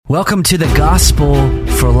Welcome to the Gospel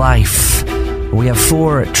for Life. We have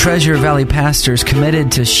 4 Treasure Valley pastors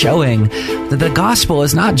committed to showing that the gospel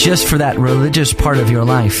is not just for that religious part of your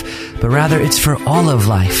life, but rather it's for all of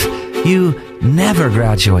life. You never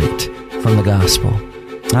graduate from the gospel.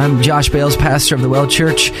 I'm Josh Bales, pastor of the Well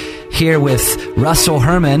Church, here with Russell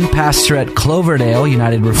Herman, pastor at Cloverdale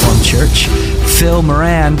United Reformed Church, Phil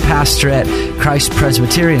Moran, pastor at Christ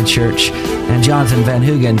Presbyterian Church, and Jonathan Van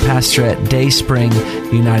Hoogen, pastor at Dayspring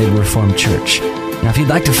United Reformed Church. Now, if you'd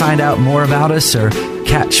like to find out more about us or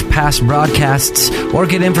catch past broadcasts or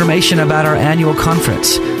get information about our annual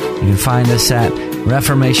conference, you can find us at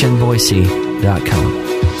reformationboise.com.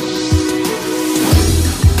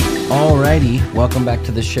 Alrighty, welcome back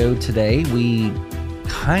to the show today. We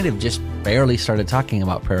kind of just barely started talking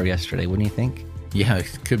about prayer yesterday, wouldn't you think? Yeah,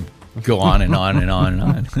 it could go on and on and on and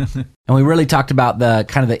on. And we really talked about the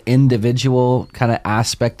kind of the individual kind of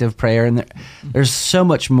aspect of prayer, and there's so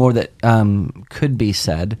much more that could be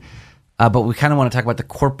said. But we kind of want to talk about the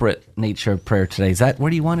corporate nature of prayer today. Is that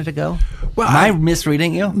where you wanted to go? Well, Am I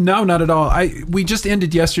misreading you? No, not at all. We just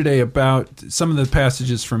ended yesterday about some of the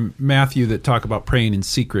passages from Matthew that talk about praying in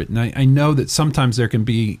secret. And I know that sometimes there can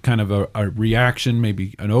be kind of a reaction,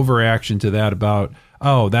 maybe an overreaction to that about,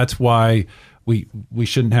 oh, that's why we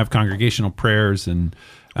shouldn't have congregational prayers. And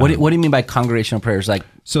What do you mean by congregational prayers? Like,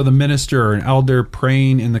 so the minister or an elder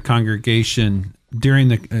praying in the congregation during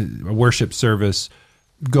the worship service,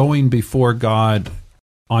 going before God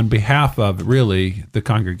on behalf of, really, the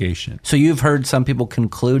congregation. so you've heard some people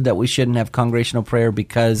conclude that we shouldn't have congregational prayer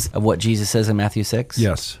because of what Jesus says in Matthew 6?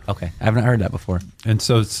 Yes. Okay, I haven't heard that before. And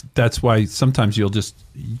so that's why sometimes you'll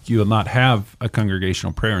not have a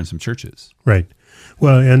congregational prayer in some churches. Right.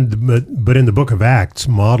 Well, but in the book of Acts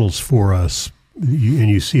models for us, and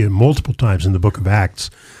you see it multiple times in the book of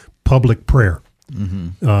Acts, public prayer,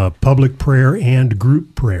 public prayer and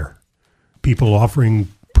group prayer. People offering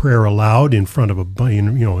prayer aloud in front of a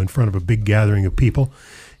big gathering of people,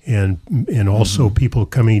 and also people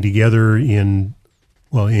coming together in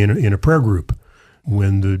a prayer group.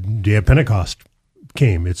 When the day of Pentecost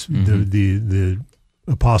came, it's the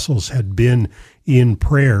apostles had been in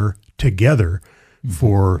prayer together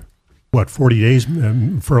for 40 days,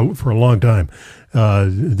 for a long time,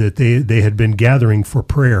 that they had been gathering for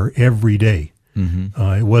prayer every day.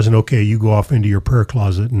 It wasn't okay, you go off into your prayer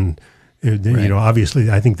closet and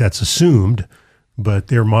obviously I think that's assumed, but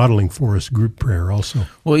they're modeling for us group prayer also.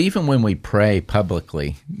 Well, even when we pray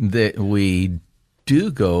publicly, that we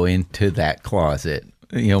do go into that closet.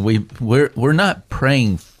 We're not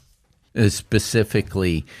praying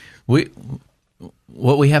specifically.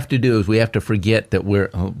 What we have to do is we have to forget that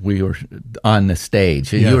we were on the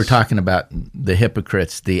stage. Yes. You were talking about the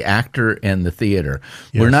hypocrites, the actor and the theater.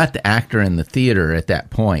 Yes. We're not the actor and the theater at that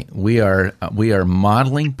point. We are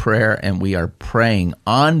modeling prayer, and we are praying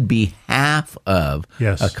on behalf of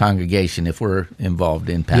a congregation if we're involved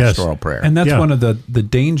in pastoral prayer. And that's one of the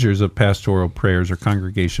dangers of pastoral prayers or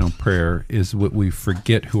congregational prayer is what we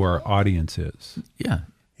forget who our audience is. Yeah.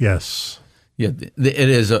 Yes. Yeah, it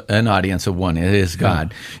is an audience of one. It is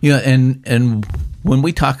God. And when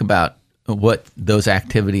we talk about what those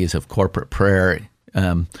activities of corporate prayer,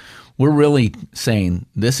 we're really saying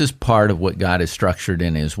this is part of what God has structured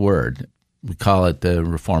in His Word. We call it the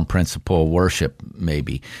Reformed principle of worship,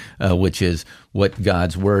 maybe, which is what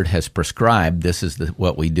God's Word has prescribed. This is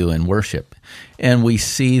what we do in worship. And we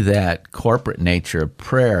see that corporate nature of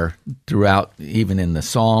prayer throughout, even in the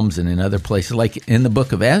Psalms and in other places, like in the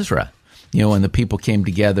book of Ezra. When the people came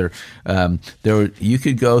together, you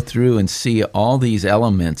could go through and see all these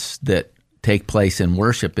elements that take place in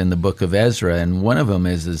worship in the book of Ezra. And one of them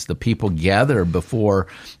is the people gather before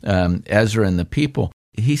Ezra and the people.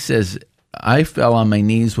 He says, I fell on my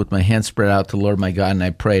knees with my hands spread out to the Lord my God, and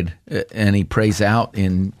I prayed. And he prays out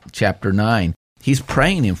in chapter 9. He's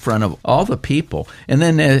praying in front of all the people. And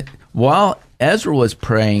then while Ezra was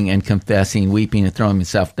praying and confessing, weeping and throwing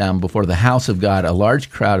himself down before the house of God, a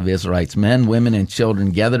large crowd of Israelites, men, women, and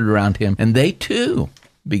children gathered around him, and they too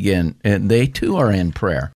are in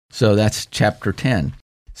prayer. So that's chapter 10.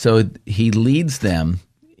 So he leads them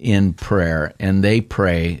in prayer, and they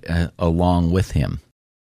pray along with him.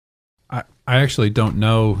 I actually don't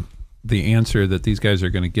know the answer that these guys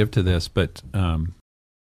are going to give to this, but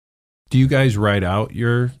do you guys write out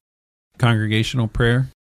your congregational prayer?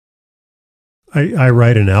 I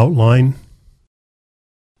write an outline.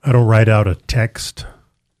 I don't write out a text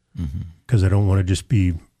because I don't want to just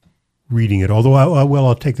be reading it. Although,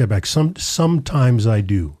 I'll take that back. Sometimes I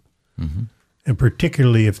do, and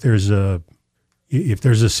particularly if there's a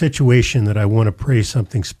situation that I want to pray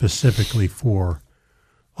something specifically for,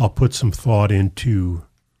 I'll put some thought into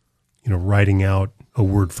writing out a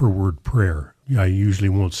word-for-word prayer. I usually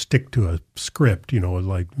won't stick to a script,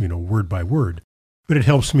 word by word. But it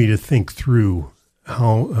helps me to think through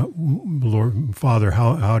how, Lord, Father,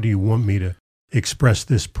 how do you want me to express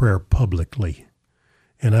this prayer publicly?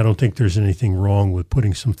 And I don't think there's anything wrong with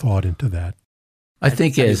putting some thought into that. I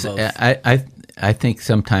think I think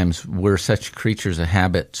sometimes we're such creatures of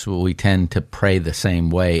habit, so we tend to pray the same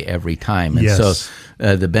way every time. And Yes.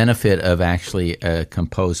 so the benefit of actually a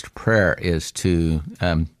composed prayer is to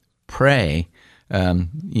pray,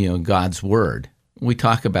 God's word. We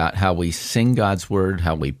talk about how we sing God's word,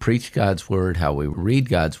 how we preach God's word, how we read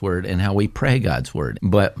God's word, and how we pray God's word.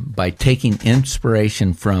 But by taking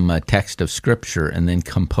inspiration from a text of Scripture and then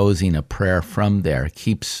composing a prayer from there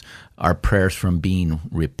keeps our prayers from being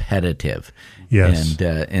repetitive. Yes.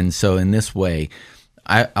 And so in this way,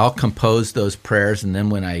 I'll compose those prayers, and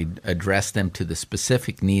then when I address them to the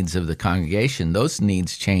specific needs of the congregation, those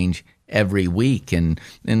needs change every week and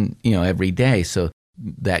every day. So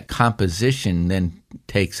that composition then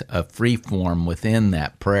takes a free form within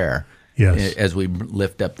that prayer. Yes. As we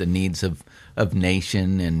lift up the needs of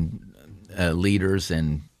nation and leaders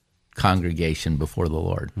and congregation before the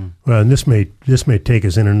Lord. Well, and this may take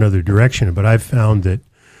us in another direction, but I've found that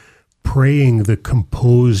praying the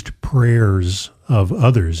composed prayers of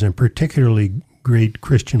others, and particularly great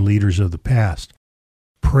Christian leaders of the past,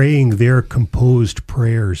 praying their composed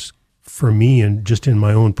prayers for me and just in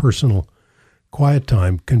my own personal quiet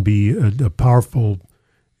time can be a powerful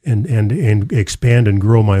and expand and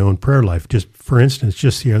grow my own prayer life. Just for instance,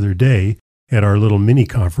 just the other day at our little mini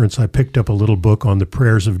conference, I picked up a little book on the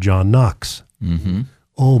prayers of John Knox. Mm-hmm.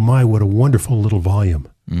 Oh my, what a wonderful little volume!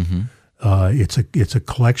 Mm-hmm. It's a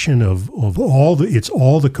collection of all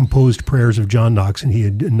the composed prayers of John Knox,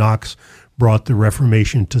 and Knox brought the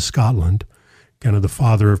Reformation to Scotland, kind of the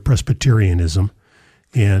father of Presbyterianism.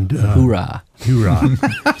 And Hoorah.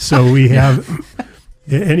 So we have,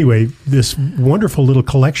 anyway, this wonderful little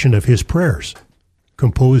collection of his prayers,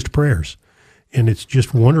 composed prayers. And it's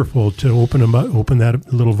just wonderful to open that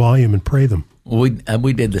little volume and pray them. We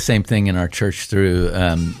did the same thing in our church through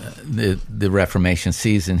the Reformation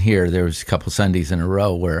season here. There was a couple Sundays in a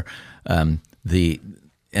row where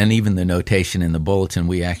and even the notation in the bulletin,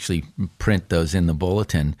 we actually print those in the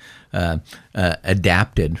bulletin,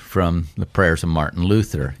 adapted from the prayers of Martin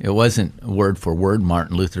Luther. It wasn't word for word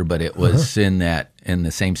Martin Luther, but it was in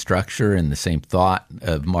the same structure and the same thought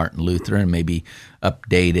of Martin Luther, and maybe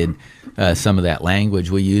updated some of that language.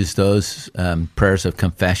 We used those prayers of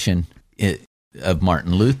confession of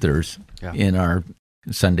Martin Luther's in our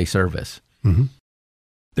Sunday service. Mm-hmm.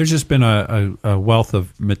 There's just been a wealth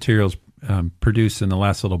of materials produced in the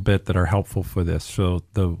last little bit that are helpful for this. So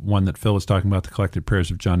the one that Phil was talking about, the collected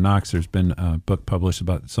prayers of John Knox, there's been a book published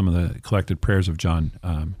about some of the collected prayers of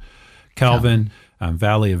John Calvin.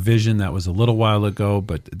 Valley of Vision, that was a little while ago,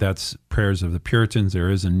 but that's prayers of the Puritans.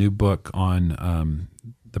 There is a new book on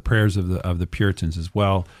the prayers of the Puritans as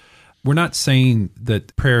well. We're not saying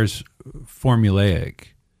that prayer's formulaic.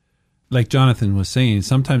 Like Jonathan was saying,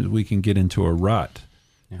 sometimes we can get into a rut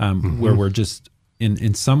where we're just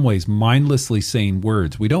in some ways mindlessly saying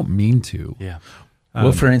words we don't mean to. Yeah.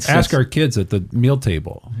 Well, for instance, ask our kids at the meal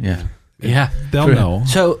table. Yeah. They'll know.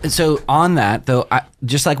 So on that though,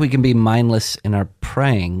 just like we can be mindless in our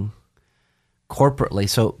praying corporately.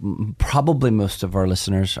 So probably most of our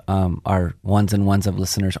listeners, our ones of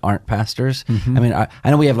listeners, aren't pastors. Mm-hmm. I mean, I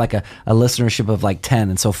know we have like a listenership of like 10,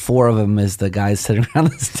 and so 4 of them is the guys sitting around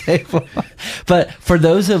this table. But for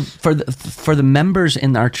those for the members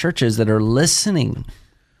in our churches that are listening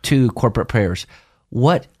to corporate prayers,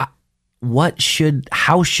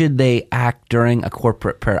 how should they act during a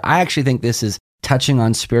corporate prayer? I actually think this is touching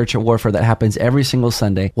on spiritual warfare that happens every single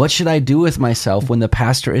Sunday. What should I do with myself when the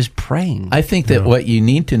pastor is praying? I think that what you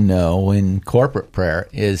need to know in corporate prayer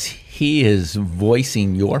is he is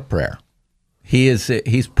voicing your prayer.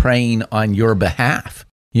 He's praying on your behalf.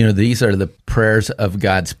 These are the prayers of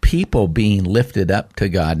God's people being lifted up to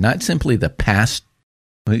God, not simply the past.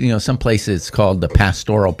 Some places it's called the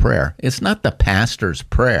pastoral prayer. It's not the pastor's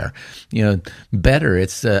prayer. Better,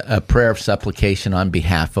 it's a prayer of supplication on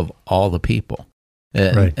behalf of all the people.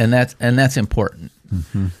 Right. And that's important.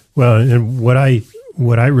 Mm-hmm. Well, and what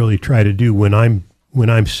I really try to do when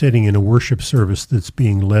I'm sitting in a worship service that's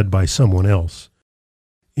being led by someone else,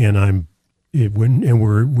 and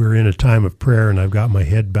we're in a time of prayer, and I've got my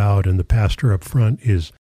head bowed, and the pastor up front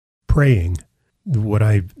is praying. What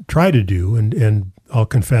I try to do, and I'll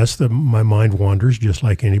confess that my mind wanders just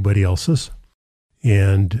like anybody else's,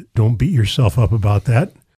 and don't beat yourself up about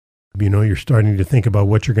that. You're starting to think about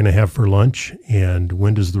what you're going to have for lunch and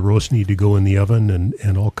when does the roast need to go in the oven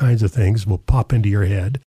and all kinds of things will pop into your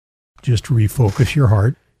head. Just refocus your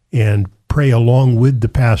heart and pray along with the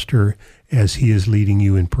pastor as he is leading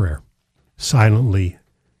you in prayer. Silently,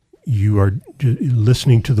 you are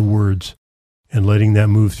listening to the words and letting that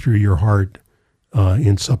move through your heart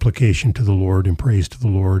in supplication to the Lord and praise to the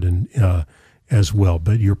Lord and as well.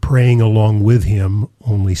 But you're praying along with him,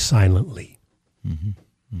 only silently. Mm-hmm.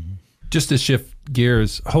 Mm-hmm. Just to shift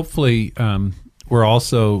gears, hopefully we're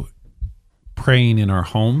also praying in our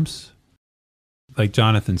homes. Like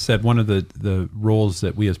Jonathan said, one of the roles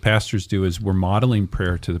that we as pastors do is we're modeling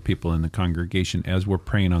prayer to the people in the congregation as we're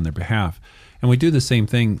praying on their behalf. And we do the same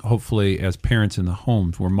thing, hopefully, as parents in the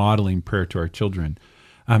homes. We're modeling prayer to our children.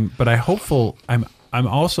 But I'm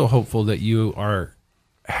also hopeful that you are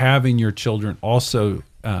having your children also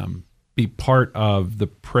be part of the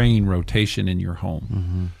praying rotation in your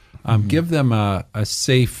home. Mm-hmm. Give them a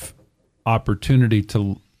safe opportunity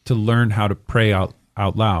to learn how to pray out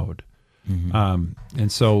loud. Mm-hmm.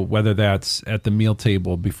 And so whether that's at the meal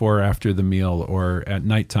table, before or after the meal, or at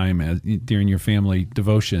nighttime during your family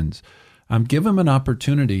devotions, give them an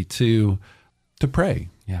opportunity to pray.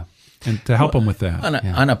 Yeah. And to help them with that.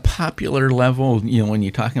 On a popular level, when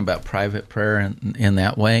you're talking about private prayer in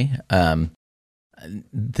that way,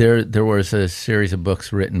 there was a series of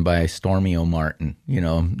books written by Stormy O. Martin,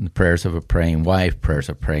 the prayers of a praying wife, prayers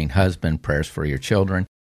of a praying husband, prayers for your children.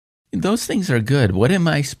 Those things are good. What am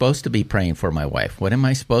I supposed to be praying for my wife? What am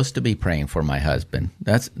I supposed to be praying for my husband?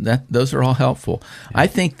 Those are all helpful. Yeah. I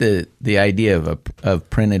think the idea of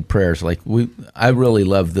printed prayers, I really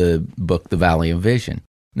love the book The Valley of Vision.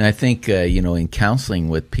 And I think in counseling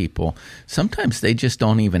with people, sometimes they just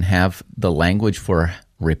don't even have the language for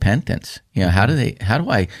repentance. How do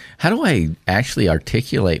I actually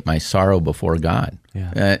articulate my sorrow before God?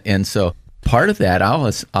 Yeah. And so part of that, I'll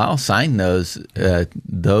assign those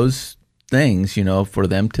things, for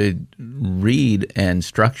them to read and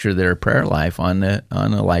structure their prayer life on a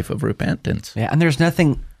life of repentance. Yeah, and there's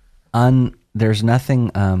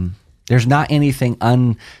not anything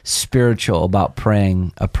unspiritual about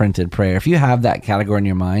praying a printed prayer. If you have that category in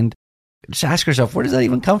your mind, just ask yourself, where does that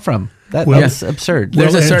even come from? That's absurd.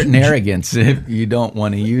 There's a certain arrogance if you don't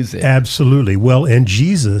want to use it. Absolutely. Well, and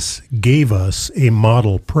Jesus gave us a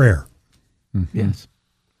model prayer. Mm-hmm. Yes.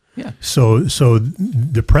 Yeah. So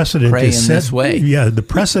the precedent Pray is in set this way. Yeah, the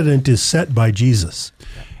precedent is set by Jesus.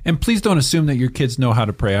 And please don't assume that your kids know how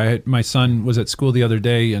to pray. My son was at school the other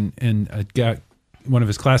day, and one of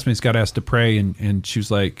his classmates got asked to pray, and she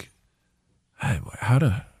was like, "How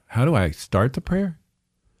do I start the prayer?"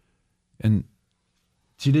 And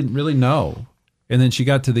she didn't really know. And then she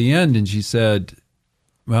got to the end, and she said,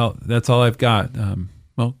 "Well, that's all I've got.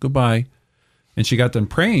 Well, goodbye." And she got done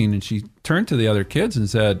praying, and she turned to the other kids and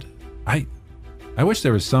said, I wish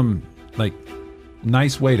there was some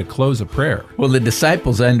nice way to close a prayer. Well, the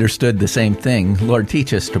disciples understood the same thing. Lord,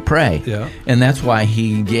 teach us to pray. Yeah. And that's why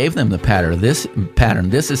he gave them the pattern.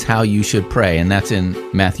 This is how you should pray. And that's in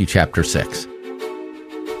Matthew chapter 6.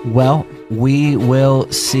 Well, we will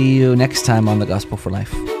see you next time on The Gospel for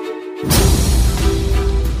Life.